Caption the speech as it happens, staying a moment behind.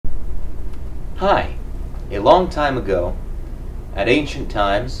Hi! A long time ago, at ancient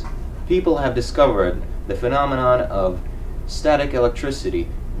times, people have discovered the phenomenon of static electricity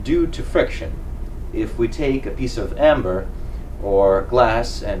due to friction. If we take a piece of amber or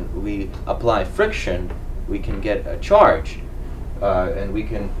glass and we apply friction, we can get a charge, and we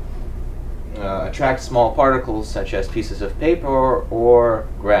can attract small particles such as pieces of paper or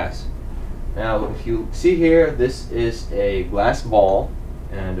grass. Now, if you see here, this is a glass ball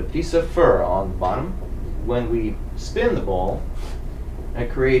and a piece of fur on the bottom. When we spin the ball, it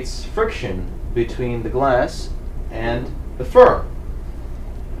creates friction between the glass and the fur.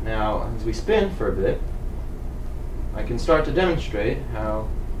 Now, as we spin for a bit, I can start to demonstrate how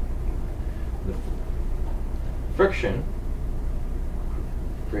the friction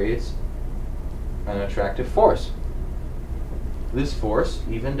creates an attractive force. This force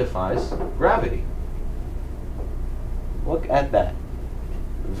even defies gravity. Look at that.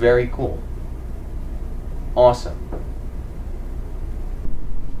 Very cool. Awesome.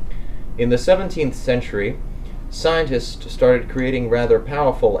 In the 17th century, scientists started creating rather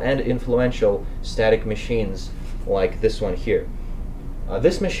powerful and influential static machines like this one here.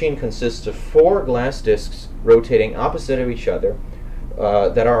 This machine consists of 4 glass discs rotating opposite of each other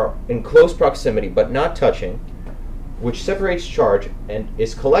that are in close proximity but not touching, which separates charge and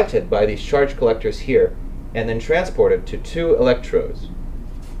is collected by these charge collectors here and then transported to 2 electrodes.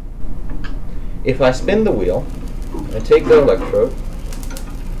 If I spin the wheel and take the electrode,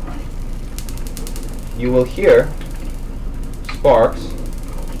 you will hear sparks.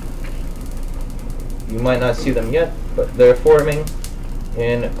 You might not see them yet, but they're forming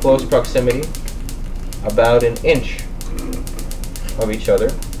in close proximity, about an inch of each other.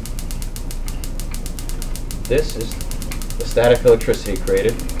 This is the static electricity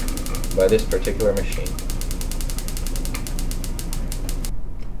created by this particular machine.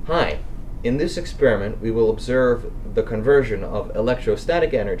 Hi. In this experiment, we will observe the conversion of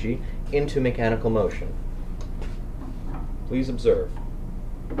electrostatic energy into mechanical motion. Please observe.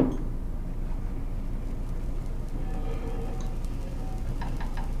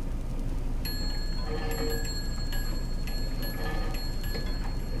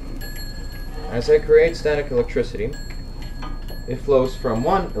 As I create static electricity, it flows from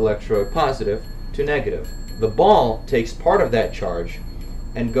one electrode, positive, to negative. The ball takes part of that charge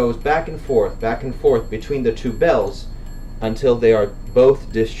and goes back and forth between the 2 bells until they are both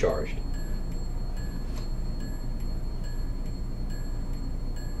discharged.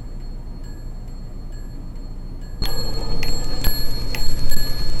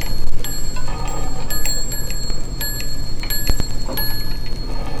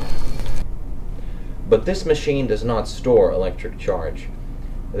 But this machine does not store electric charge.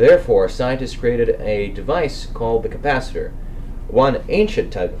 Therefore, scientists created a device called the capacitor. One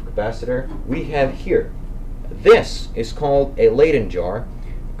ancient type of capacitor we have here. This is called a Leyden jar,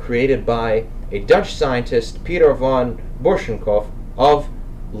 created by a Dutch scientist, Peter van Borschenkopf of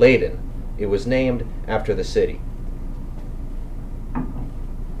Leyden. It was named after the city.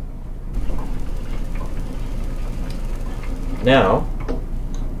 Now,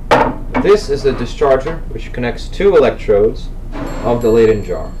 this is the discharger which connects 2 electrodes of the Leyden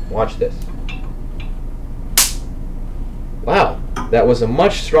jar. Watch this. Wow, that was a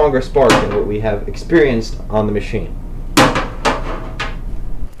much stronger spark than what we have experienced on the machine.